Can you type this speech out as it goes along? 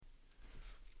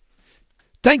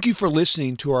Thank you for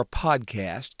listening to our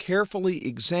podcast, Carefully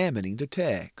Examining the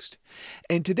Text.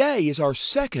 And today is our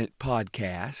second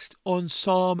podcast on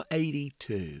Psalm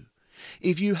 82.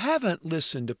 If you haven't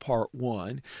listened to part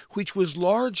 1, which was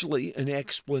largely an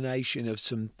explanation of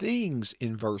some things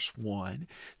in verse 1,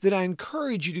 then I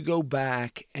encourage you to go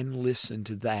back and listen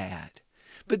to that.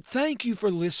 But thank you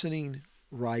for listening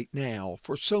right now,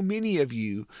 for so many of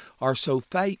you are so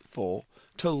faithful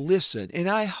to listen, and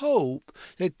I hope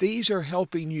that these are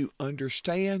helping you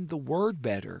understand the Word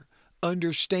better,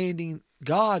 understanding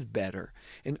God better,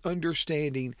 and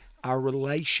understanding our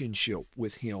relationship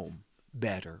with Him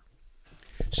better.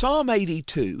 Psalm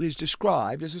 82 is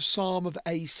described as a psalm of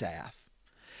Asaph.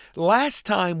 Last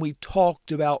time we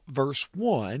talked about verse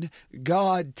 1,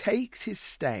 God takes his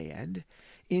stand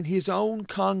in his own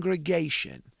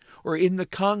congregation, or in the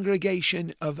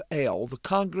congregation of El, the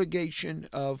congregation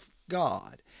of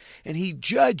God. And he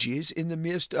judges in the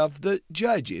midst of the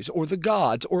judges, or the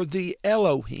gods, or the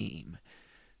Elohim,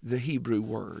 the Hebrew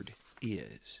word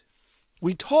is.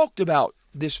 We talked about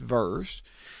this verse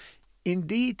in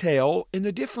detail in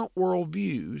the different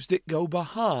worldviews that go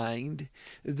behind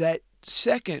that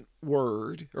second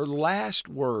word, or last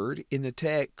word in the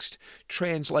text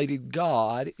translated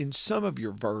God in some of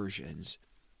your versions.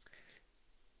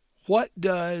 What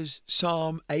does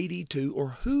Psalm 82,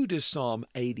 or who does Psalm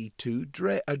 82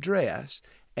 address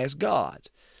as God?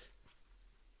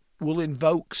 We'll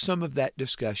invoke some of that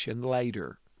discussion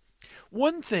later.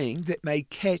 One thing that may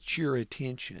catch your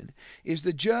attention is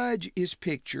the judge is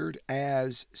pictured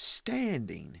as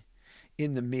standing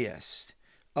in the midst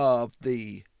of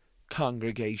the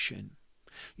congregation.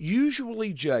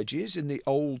 Usually judges in the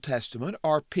Old Testament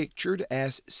are pictured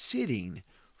as sitting.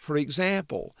 For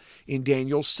example, in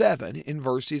Daniel 7 in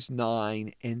verses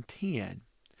 9 and 10.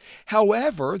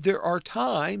 However, there are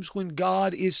times when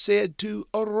God is said to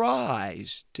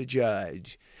arise to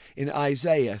judge. In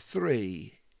Isaiah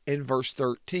 3 and verse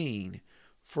 13,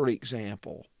 for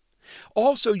example.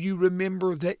 Also, you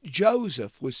remember that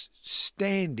Joseph was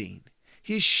standing.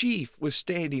 His sheaf was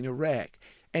standing erect,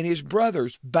 and his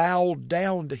brothers bowed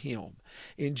down to him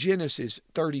in Genesis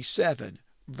 37,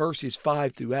 verses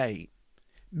 5 through 8.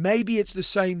 Maybe it's the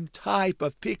same type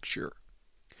of picture.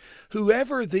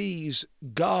 Whoever these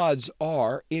gods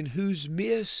are in whose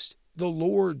midst the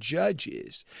Lord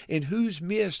judges, in whose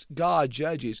midst God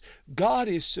judges, God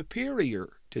is superior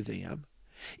to them.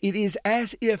 It is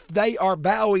as if they are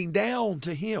bowing down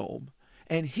to Him,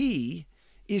 and He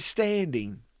is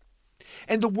standing.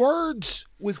 And the words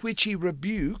with which He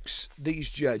rebukes these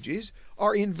judges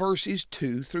are in verses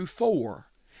 2 through 4.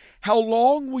 How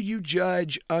long will you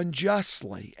judge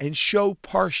unjustly and show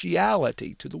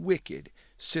partiality to the wicked?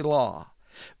 Selah.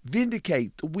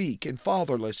 Vindicate the weak and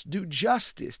fatherless. Do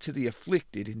justice to the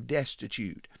afflicted and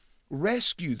destitute.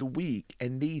 Rescue the weak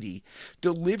and needy.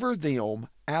 Deliver them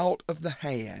out of the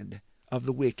hand of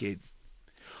the wicked.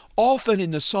 Often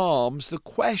in the Psalms, the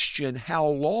question, how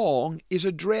long, is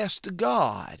addressed to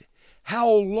God. How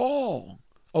long,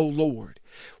 O Lord?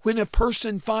 When a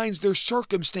person finds their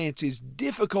circumstances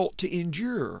difficult to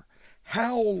endure,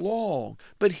 how long?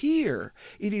 But here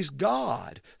it is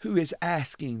God who is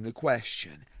asking the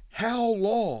question. How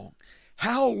long?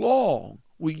 How long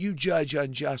will you judge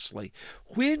unjustly?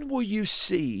 When will you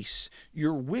cease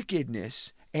your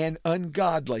wickedness and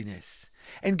ungodliness?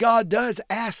 And God does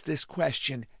ask this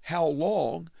question, how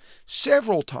long,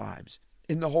 several times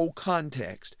in the whole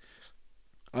context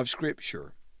of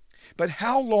Scripture. But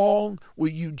how long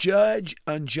will you judge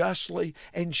unjustly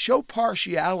and show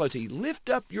partiality? Lift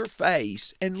up your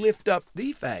face and lift up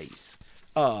the face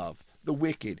of the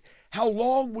wicked. How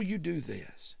long will you do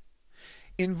this?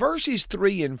 In verses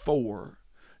 3 and 4,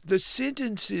 the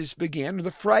sentences begin, or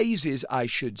the phrases, I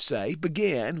should say,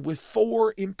 begin with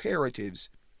 4 imperatives.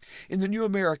 In the New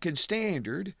American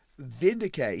Standard,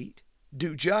 vindicate,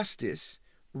 do justice,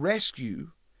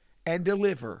 rescue, and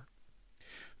deliver.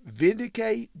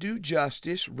 Vindicate, do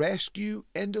justice, rescue,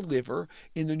 and deliver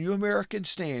in the New American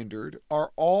Standard are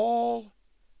all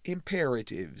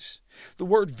imperatives. The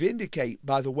word vindicate,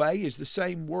 by the way, is the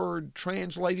same word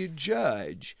translated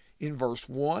judge in verse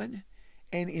 1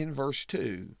 and in verse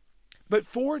 2. But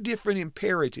 4 different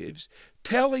imperatives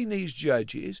telling these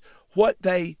judges what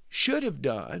they should have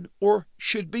done or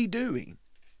should be doing.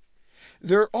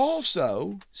 There are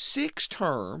also 6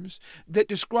 terms that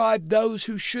describe those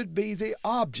who should be the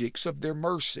objects of their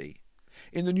mercy.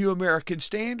 In the New American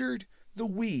Standard, the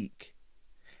weak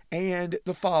and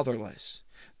the fatherless,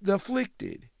 the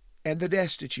afflicted and the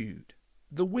destitute,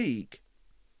 the weak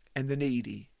and the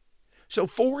needy. So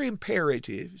 4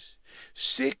 imperatives,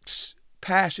 6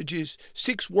 passages,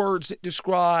 6 words that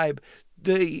describe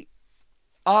the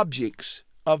objects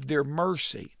of their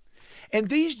mercy. And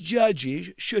these judges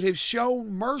should have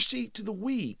shown mercy to the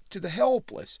weak, to the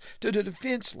helpless, to the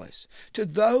defenseless, to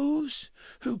those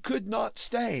who could not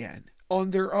stand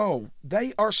on their own.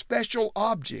 They are special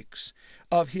objects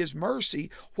of his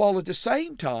mercy, while at the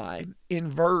same time, in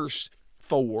verse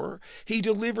 4, he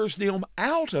delivers them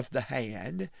out of the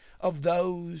hand of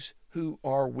those who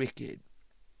are wicked.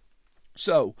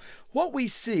 So, what we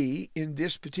see in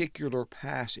this particular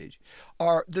passage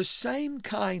are the same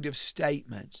kind of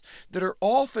statements that are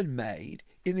often made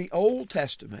in the Old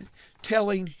Testament,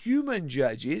 telling human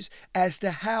judges as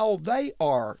to how they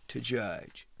are to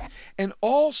judge, and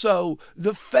also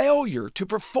the failure to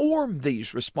perform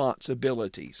these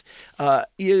responsibilities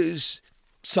is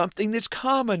something that's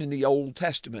common in the Old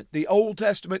Testament. The Old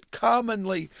Testament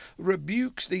commonly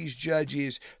rebukes these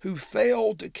judges who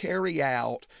failed to carry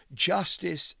out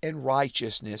justice and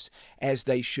righteousness as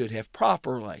they should have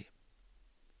properly.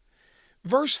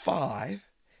 Verse 5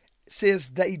 says,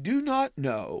 "They do not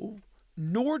know,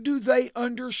 nor do they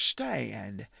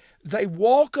understand. They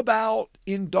walk about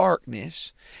in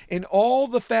darkness, and all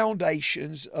the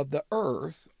foundations of the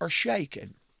earth are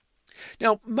shaken."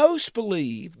 Now, most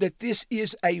believe that this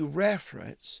is a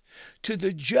reference to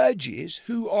the judges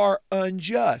who are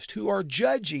unjust, who are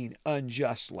judging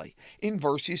unjustly in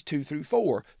verses 2 through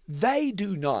 4. They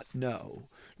do not know,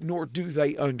 nor do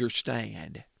they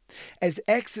understand. As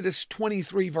Exodus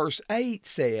 23 verse 8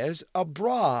 says, a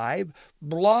bribe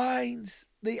blinds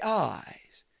the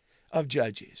eyes of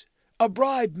judges. A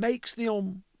bribe makes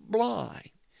them blind.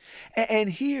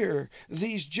 And here,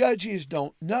 these judges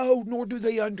don't know, nor do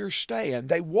they understand.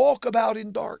 They walk about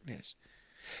in darkness.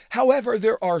 However,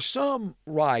 there are some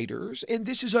writers, and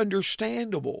this is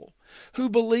understandable, who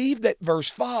believe that verse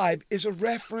 5 is a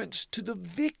reference to the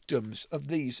victims of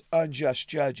these unjust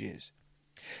judges.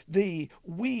 The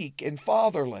weak and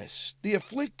fatherless, the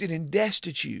afflicted and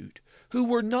destitute, who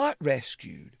were not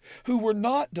rescued, who were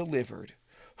not delivered,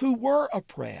 who were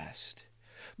oppressed.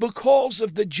 Because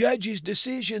of the judge's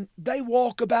decision, they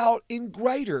walk about in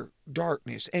greater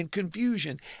darkness and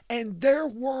confusion, and their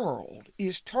world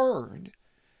is turned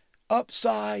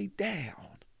upside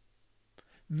down.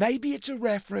 Maybe it's a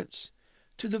reference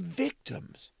to the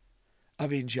victims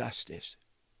of injustice.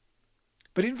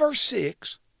 But in verse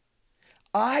 6,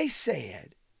 I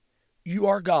said, you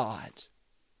are God's.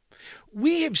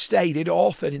 We have stated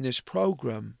often in this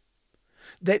program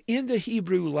that in the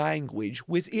Hebrew language,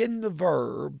 within the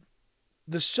verb,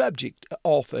 the subject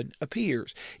often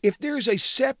appears. If there's a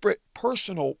separate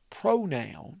personal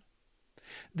pronoun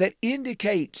that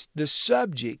indicates the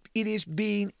subject, it is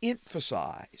being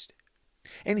emphasized.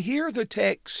 And here the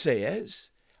text says,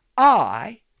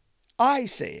 I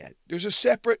said. There's a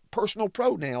separate personal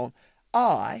pronoun,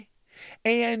 I,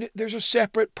 and there's a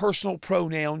separate personal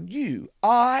pronoun, you.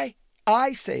 I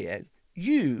said,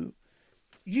 you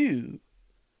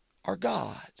are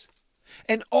God's,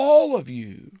 and all of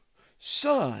you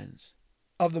sons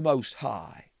of the Most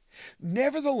High.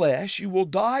 Nevertheless, you will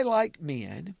die like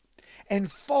men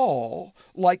and fall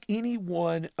like any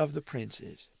one of the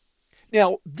princes.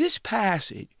 Now, this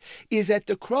passage is at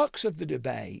the crux of the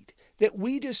debate that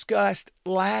we discussed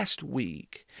last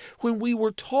week when we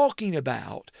were talking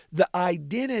about the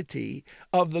identity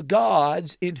of the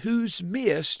gods in whose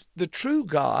midst the true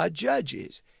God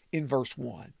judges in verse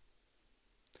 1.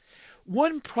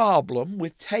 One problem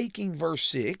with taking verse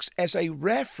 6 as a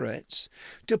reference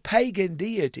to pagan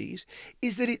deities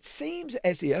is that it seems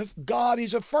as if God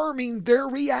is affirming their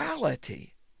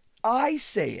reality. I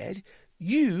said,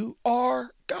 you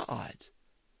are God's.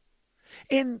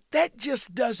 And that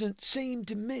just doesn't seem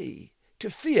to me to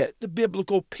fit the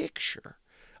biblical picture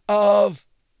of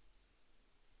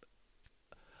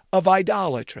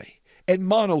idolatry and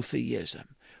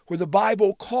monotheism, where the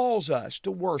Bible calls us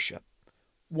to worship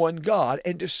one God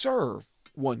and to serve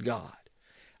one God.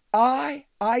 I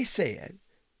said,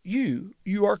 you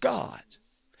are God's.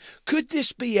 Could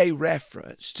this be a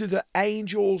reference to the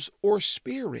angels or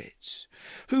spirits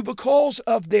who, because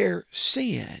of their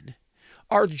sin,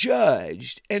 are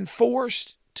judged and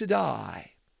forced to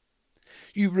die?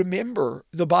 You remember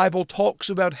the Bible talks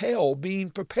about hell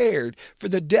being prepared for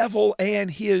the devil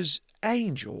and his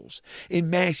angels in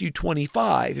Matthew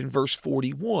 25 and verse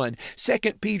 41. 2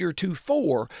 Peter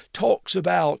 2:4 talks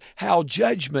about how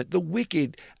judgment, the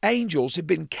wicked angels have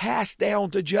been cast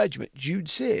down to judgment. Jude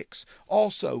 6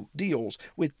 also deals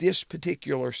with this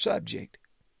particular subject.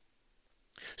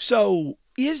 So,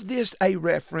 is this a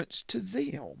reference to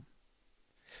them?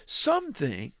 Some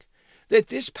think that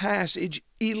this passage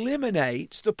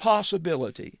eliminates the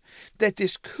possibility that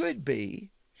this could be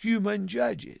human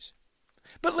judges.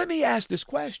 But let me ask this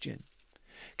question.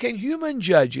 Can human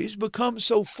judges become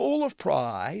so full of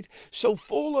pride, so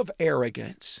full of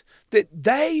arrogance, that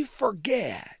they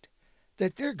forget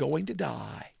that they're going to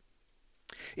die?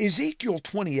 Ezekiel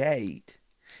 28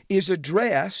 is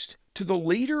addressed to the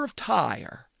leader of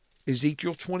Tyre.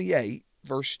 Ezekiel 28,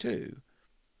 verse 2.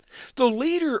 The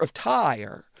leader of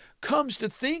Tyre comes to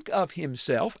think of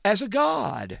himself as a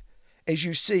god, as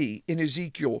you see in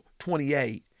Ezekiel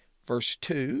 28, verse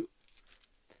 2,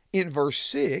 in verse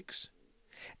 6,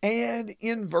 and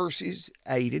in verses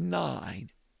 8 and 9.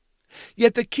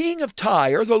 Yet the king of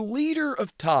Tyre, the leader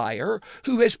of Tyre,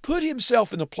 who has put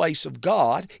himself in the place of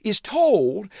God, is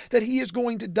told that he is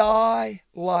going to die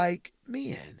like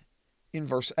men. In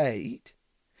verse 8,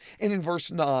 and in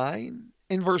verse 9,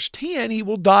 in verse 10, he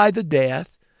will die the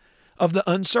death of the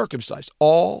uncircumcised.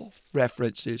 All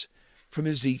references from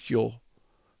Ezekiel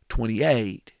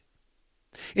 28.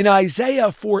 In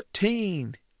Isaiah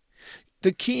 14,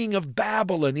 the king of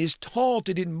Babylon is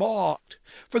taunted and mocked,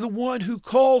 for the one who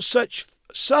calls such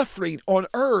suffering on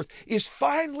earth is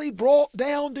finally brought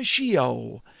down to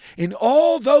Sheol, and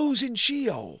all those in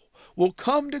Sheol will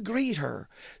come to greet her,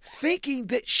 thinking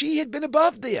that she had been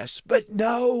above this. But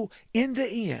no, in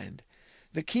the end,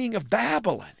 the king of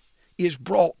Babylon is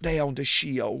brought down to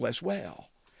Sheol as well.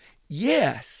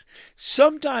 Yes,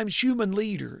 sometimes human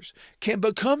leaders can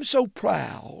become so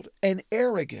proud and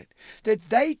arrogant that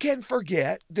they can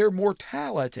forget their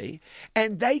mortality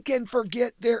and they can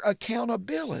forget their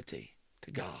accountability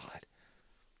to God.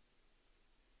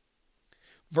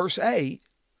 Verse 8,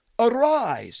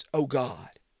 arise, O God,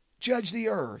 judge the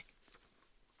earth.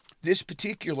 This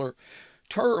particular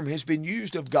term has been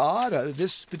used of God.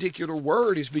 This particular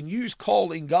word has been used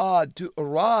calling God to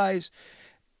arise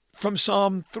from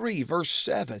Psalm 3, verse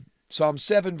 7, Psalm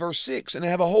 7, verse 6, and I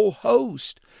have a whole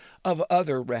host of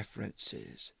other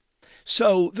references.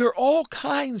 So there are all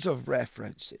kinds of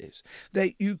references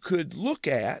that you could look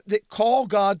at that call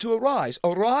God to arise.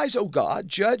 Arise, O God,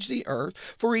 judge the earth,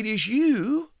 for it is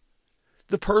you.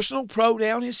 The personal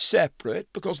pronoun is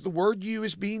separate because the word you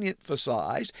is being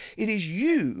emphasized. It is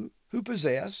you who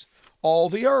possess all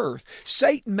the earth.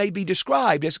 Satan may be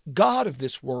described as God of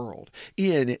this world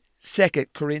in 2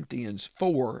 Corinthians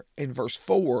 4 and verse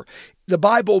 4. The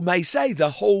Bible may say the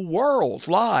whole world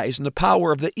lies in the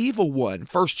power of the evil one,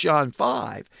 1 John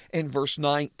 5 and verse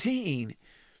 19.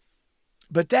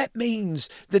 But that means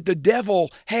that the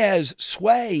devil has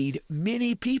swayed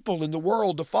many people in the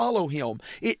world to follow him.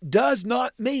 It does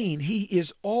not mean he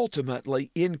is ultimately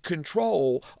in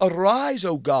control. Arise,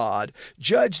 O God,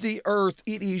 judge the earth.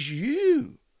 It is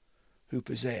you who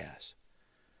possess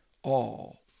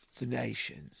all the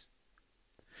nations.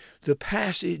 The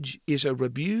passage is a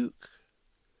rebuke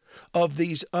of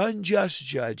these unjust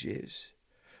judges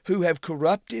who have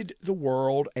corrupted the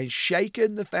world and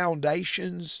shaken the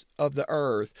foundations of the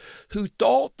earth, who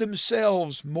thought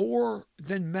themselves more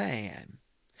than man.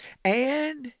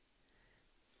 And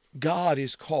God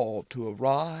is called to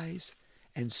arise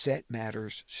and set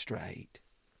matters straight.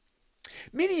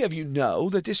 Many of you know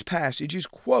that this passage is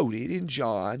quoted in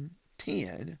John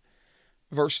 10,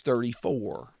 verse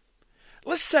 34.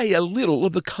 Let's say a little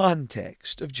of the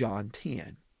context of John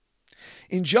 10.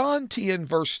 In John 10,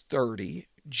 verse 30,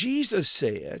 Jesus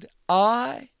said,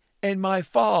 I and my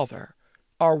Father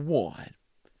are one.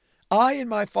 I and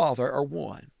my Father are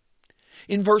one.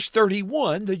 In verse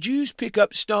 31, the Jews pick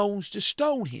up stones to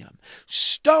stone him.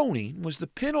 Stoning was the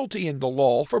penalty in the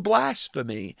law for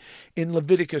blasphemy in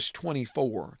Leviticus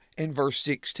 24 and verse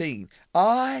 16.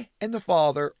 I and the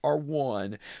Father are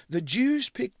one. The Jews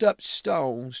picked up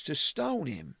stones to stone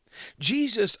him.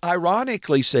 Jesus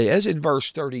ironically says in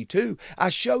verse 32, I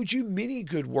showed you many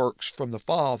good works from the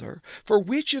Father. For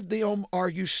which of them are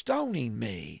you stoning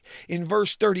me? In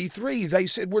verse 33, they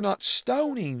said, we're not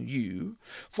stoning you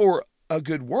for a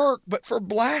good work, but for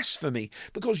blasphemy,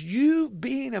 because you,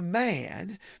 being a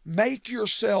man, make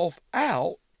yourself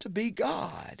out to be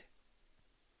God.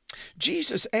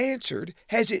 Jesus answered,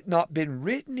 has it not been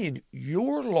written in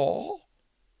your law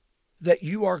that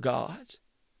you are gods?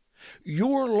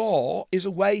 Your law is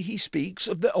a way he speaks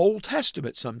of the Old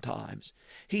Testament sometimes.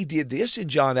 He did this in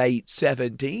John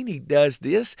 8:17. He does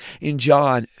this in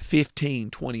John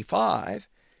 15:25.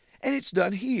 And it's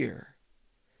done here.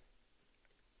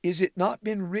 Is it not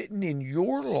been written in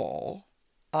your law,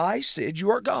 I said you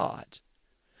are gods?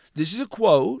 This is a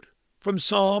quote from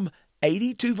Psalm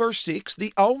 82 verse 6,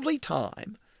 the only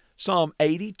time Psalm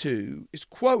 82 is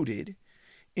quoted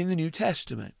in the New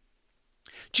Testament.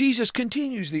 Jesus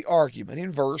continues the argument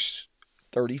in verse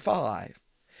 35.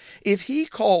 if he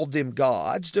called them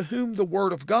gods to whom the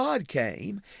word of God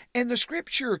came, and the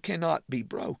scripture cannot be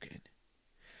broken?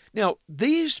 Now,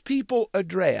 these people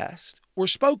addressed were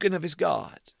spoken of as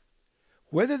gods,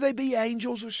 whether they be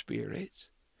angels or spirits,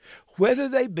 whether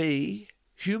they be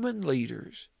human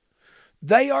leaders,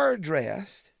 they are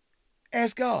addressed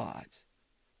as gods.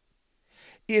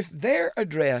 If they're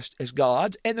addressed as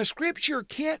gods and the scripture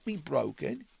can't be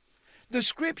broken, the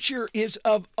scripture is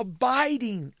of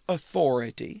abiding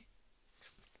authority.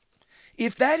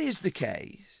 If that is the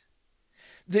case,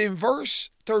 then in verse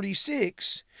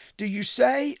 36, do you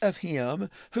say of him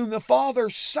whom the Father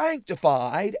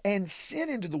sanctified and sent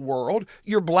into the world,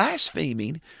 you're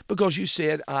blaspheming because you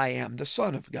said, I am the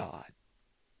Son of God?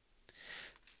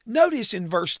 Notice in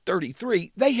verse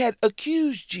 33, they had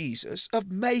accused Jesus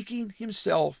of making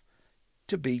himself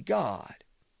to be God.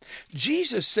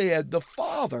 Jesus said the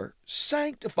Father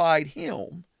sanctified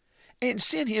him and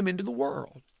sent him into the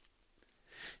world.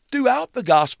 Throughout the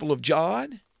Gospel of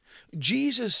John,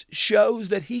 Jesus shows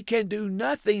that he can do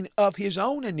nothing of his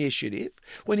own initiative.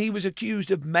 When he was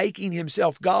accused of making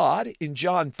himself God in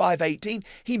John 5:18,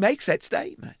 he makes that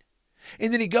statement.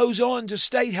 And then he goes on to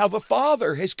state how the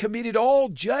Father has committed all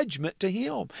judgment to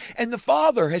him. And the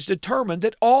Father has determined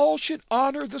that all should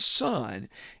honor the Son,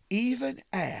 even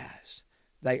as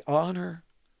they honor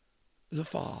the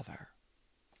Father.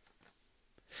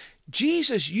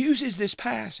 Jesus uses this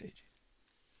passage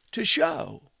to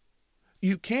show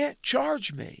you can't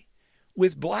charge me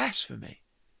with blasphemy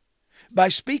by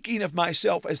speaking of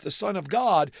myself as the Son of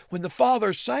God when the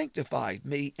Father sanctified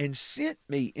me and sent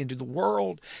me into the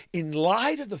world, in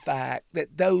light of the fact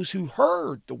that those who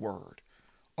heard the word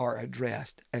are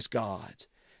addressed as gods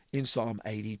in Psalm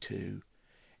 82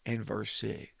 and verse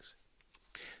 6.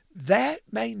 That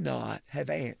may not have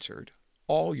answered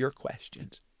all your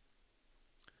questions.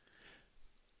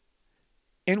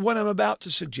 And what I'm about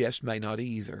to suggest may not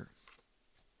either.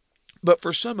 But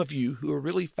for some of you who are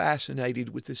really fascinated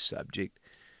with this subject,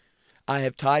 I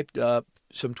have typed up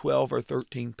some 12 or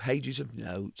 13 pages of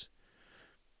notes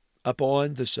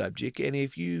upon the subject. And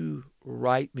if you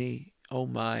write me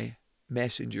on my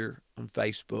messenger on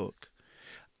Facebook,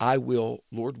 I will,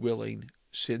 Lord willing,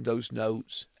 send those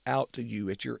notes out to you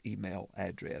at your email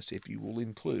address, if you will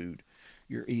include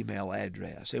your email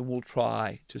address. And we'll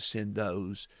try to send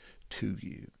those to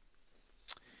you.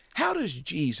 How does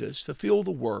Jesus fulfill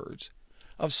the words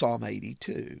of Psalm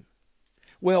 82?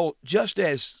 Well, just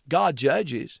as God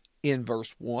judges in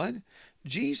verse 1,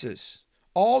 Jesus,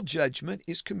 all judgment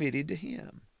is committed to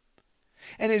him.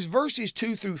 And as verses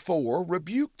 2 through 4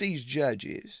 rebuke these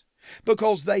judges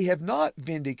because they have not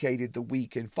vindicated the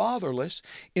weak and fatherless,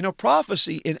 in a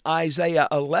prophecy in Isaiah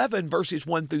 11 verses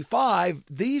 1 through 5,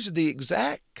 these are the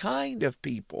exact kind of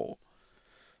people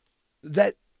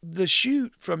that the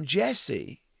shoot from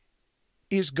Jesse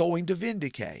is going to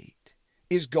vindicate,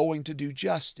 is going to do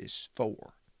justice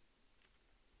for.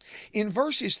 In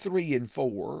verses 3 and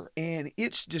 4, and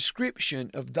its description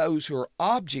of those who are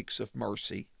objects of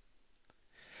mercy,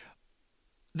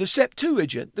 the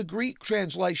Septuagint, the Greek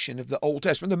translation of the Old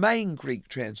Testament, the main Greek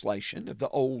translation of the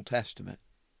Old Testament,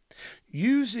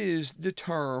 uses the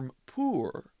term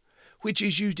poor, which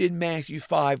is used in Matthew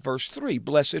 5 verse 3.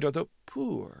 Blessed are the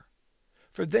poor,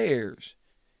 for theirs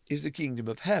is the kingdom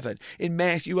of heaven. In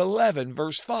Matthew 11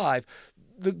 verse 5,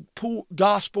 the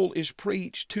gospel is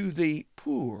preached to the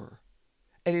poor.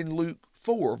 And in Luke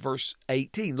 4 verse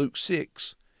 18, Luke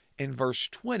 6 and verse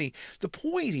 20, the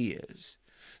point is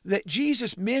that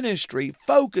Jesus' ministry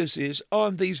focuses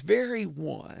on these very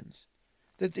ones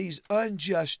that these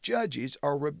unjust judges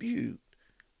are rebuked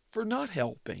for not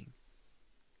helping.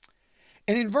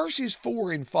 And in verses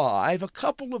 4 and 5, a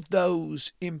couple of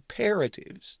those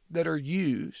imperatives that are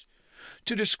used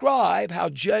to describe how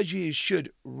judges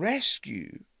should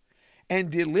rescue and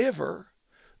deliver,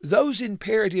 those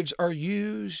imperatives are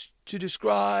used to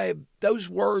describe, those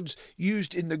words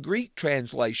used in the Greek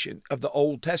translation of the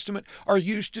Old Testament are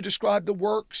used to describe the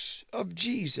works of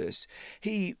Jesus.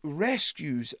 He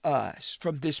rescues us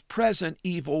from this present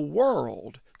evil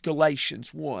world,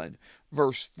 Galatians 1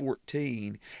 verse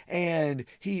 14, and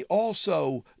he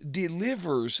also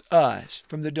delivers us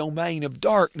from the domain of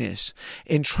darkness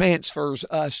and transfers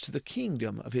us to the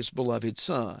kingdom of his beloved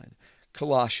Son,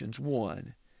 Colossians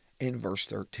 1 and verse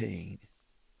 13.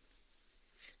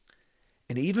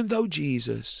 And even though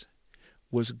Jesus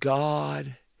was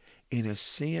God in a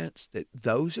sense that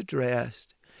those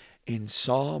addressed in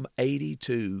Psalm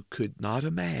 82 could not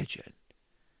imagine,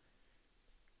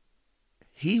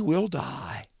 he will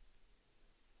die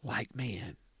like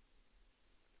men,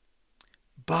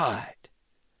 but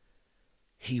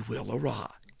he will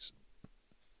arise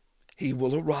He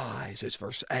will arise, as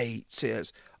verse 8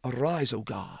 says, arise, O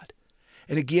God.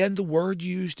 And again, the word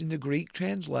used in the Greek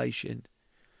translation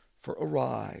for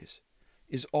arise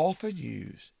is often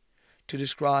used to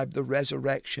describe the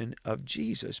resurrection of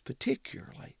Jesus,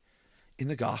 particularly in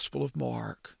the Gospel of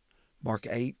Mark. Mark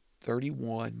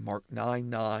 8:31, Mark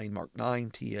 9:9, Mark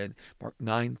 9:10, Mark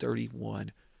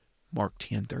 9:31, Mark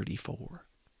 10:34.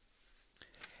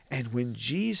 And when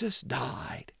Jesus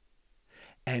died,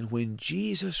 and when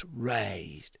Jesus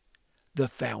raised, the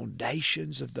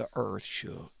foundations of the earth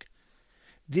shook.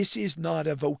 This is not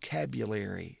a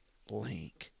vocabulary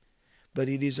link, but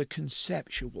it is a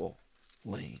conceptual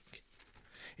link.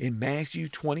 In Matthew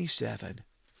 27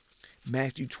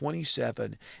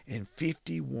 and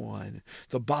 51,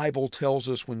 the Bible tells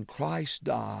us when Christ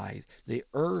died, the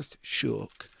earth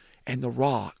shook and the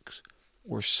rocks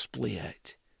were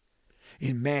split.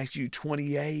 In Matthew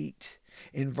 28,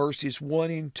 in verses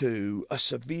 1 and 2, a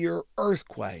severe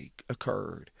earthquake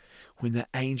occurred when the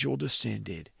angel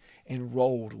descended and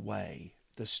rolled away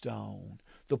the stone.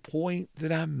 The point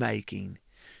that I'm making,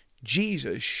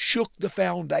 Jesus shook the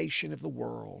foundation of the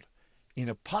world in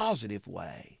a positive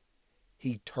way.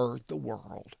 He turned the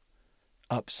world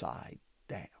upside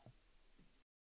down.